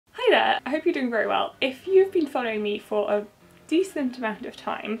there, I hope you're doing very well. If you've been following me for a decent amount of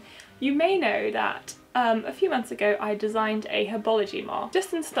time, you may know that a few months ago I designed a Herbology MOC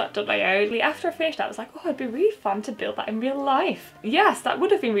just in stud.io. After I finished that, I was like, oh, it'd be really fun to build that in real life. Yes, that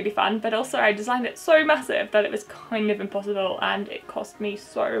would have been really fun, but also I designed it so massive that it was kind of impossible and it cost me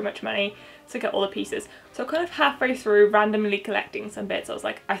so much money to get all the pieces. So kind of halfway through randomly collecting some bits, I was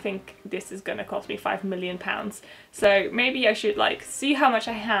like, I think this is gonna cost me £5 million. So maybe I should like see how much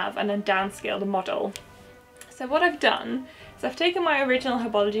I have and then downscale the model. So what I've done is I've taken my original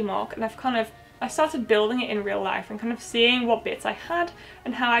Herbology MOC and I started building it in real life and kind of seeing what bits I had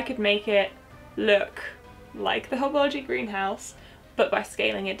and how I could make it look like the Herbology greenhouse, but by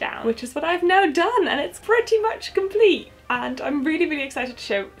scaling it down, which is what I've now done, and it's pretty much complete. And I'm really, really excited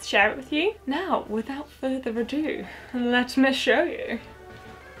to share it with you. Now, without further ado, let me show you.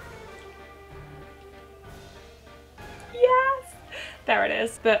 Yes! There it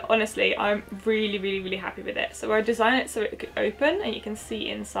is. But honestly, I'm really, really, really happy with it. So I designed it so it could open and you can see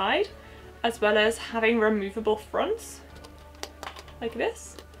inside, as well as having removable fronts like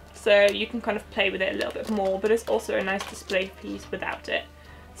this, so you can kind of play with it a little bit more, but it's also a nice display piece without it.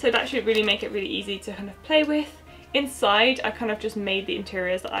 So that should really make it really easy to kind of play with. Inside I kind of just made the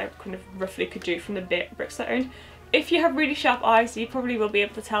interiors that I kind of roughly could do from the bricks I owned. If you have really sharp eyes, you probably will be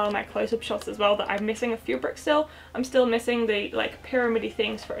able to tell in my close-up shots as well that I'm missing a few bricks still. I'm still missing the like pyramid-y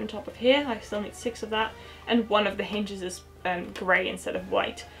things for on top of here. I still need 6 of that, and one of the hinges is grey instead of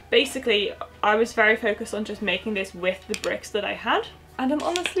white. Basically, I was very focused on just making this with the bricks that I had, and I'm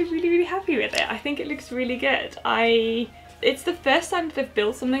honestly really, really happy with it. I think it looks really good. It's the first time that I've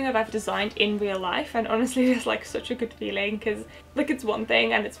built something that I've designed in real life, and honestly it's like such a good feeling, because like it's one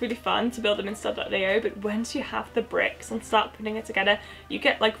thing and it's really fun to build them in stud.io, but once you have the bricks and start putting it together, you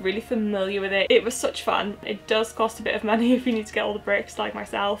get like really familiar with it. It was such fun. It does cost a bit of money if you need to get all the bricks like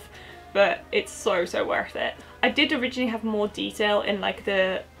myself, but it's so worth it. I did originally have more detail in like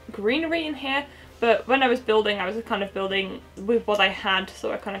the greenery in here, but when I was building, I was kind of building with what I had,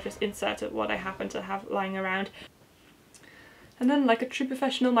 so I kind of just inserted what I happened to have lying around. And then, like a true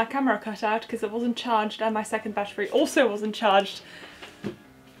professional, my camera cut out because it wasn't charged, and my second battery also wasn't charged.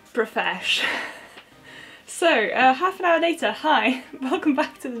 Profesh. So, half an hour later, hi, welcome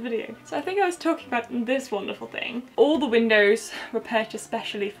back to the video. So I think I was talking about this wonderful thing. All the windows were purchased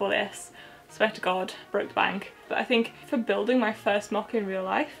specially for this. Swear to God, broke the bank. But I think for building my first MOC in real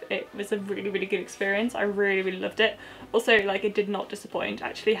life, it was a really, really good experience. I really, really loved it. Also, like, it did not disappoint.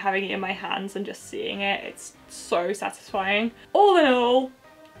 Actually having it in my hands and just seeing it, it's so satisfying. All in all,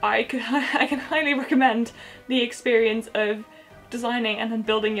 I can highly recommend the experience of designing and then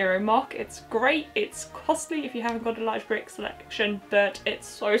building your own MOC. It's great, it's costly if you haven't got a large brick selection, but it's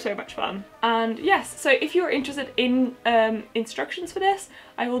so much fun. And yes, so if you're interested in instructions for this,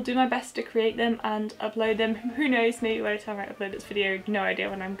 I will do my best to create them and upload them. Who knows, maybe by the time I upload this video, no idea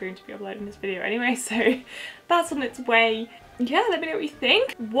when I'm going to be uploading this video anyway, so that's on its way. Yeah, let me know what you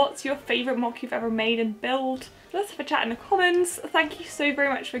think. What's your favourite MOC you've ever made and built? Let's have a chat in the comments. Thank you so very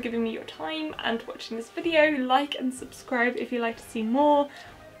much for giving me your time and watching this video. Like and subscribe if you'd like to see more.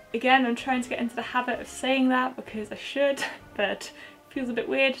 Again, I'm trying to get into the habit of saying that because I should, but it feels a bit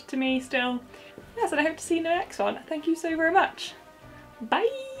weird to me still. Yes, and I hope to see you in the next one. Thank you so very much.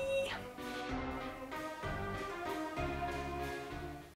 Bye!